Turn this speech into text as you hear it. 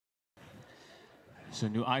So a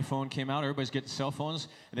new iPhone came out, everybody's getting cell phones,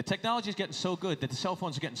 and the technology is getting so good that the cell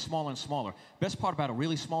phones are getting smaller and smaller. Best part about a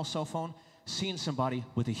really small cell phone, seeing somebody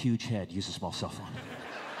with a huge head use a small cell phone.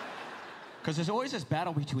 Because there's always this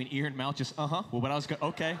battle between ear and mouth, just, well, what I was going,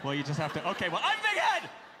 okay, well, you just have to, okay, well, I'm big head!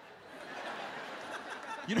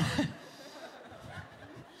 You know,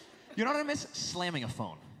 you know what I miss? Slamming a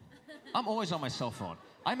phone. I'm always on my cell phone.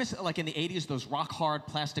 I miss, like in the 80s, those rock-hard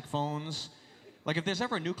plastic phones. Like if there's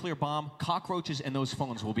ever a nuclear bomb, cockroaches and those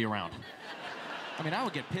phones will be around. I mean, I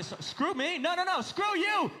would get pissed off. Screw me? No, no, no, screw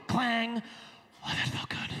you! Clang! Oh, that felt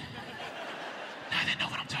good. Now they know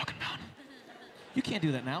what I'm talking about. You can't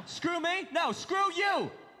do that now. Screw me? No, screw you!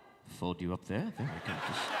 Fold you up there. There we go.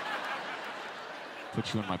 Just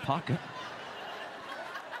put you in my pocket.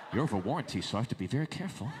 You're over warranty, so I have to be very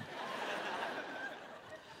careful.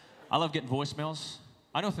 I love getting voicemails.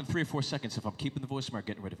 I know within 3 or 4 seconds if I'm keeping the voicemail or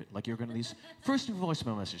getting rid of it. Like you're going to these first new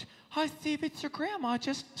voicemail message. Hi, Steve, it's your grandma,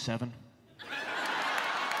 just 7.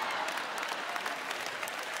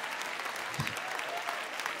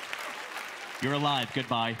 You're alive,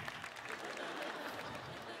 goodbye.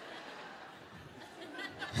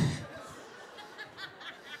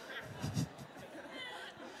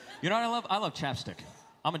 You know what I love? I love Chapstick.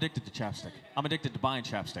 I'm addicted to Chapstick. I'm addicted to buying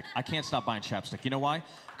Chapstick. I can't stop buying Chapstick. You know why?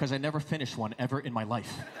 Because I never finished one ever in my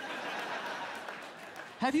life.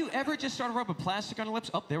 Have you ever just started rubbing plastic on your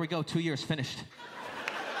lips? Oh, there we go, 2 years, finished.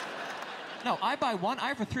 No, I buy one, I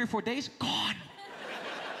have for 3 or 4 days, gone.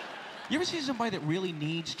 You ever see somebody that really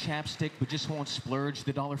needs Chapstick but just won't splurge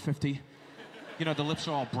the $1.50? You know, the lips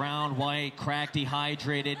are all brown, white, cracked,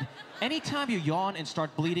 dehydrated. Anytime you yawn and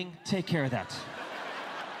start bleeding, take care of that.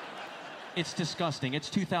 It's disgusting. It's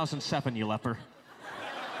 2007, you leper.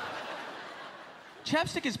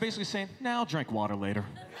 Chapstick is basically saying, nah, I'll drink water later.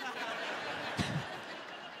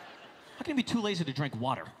 How can you be too lazy to drink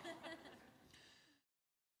water?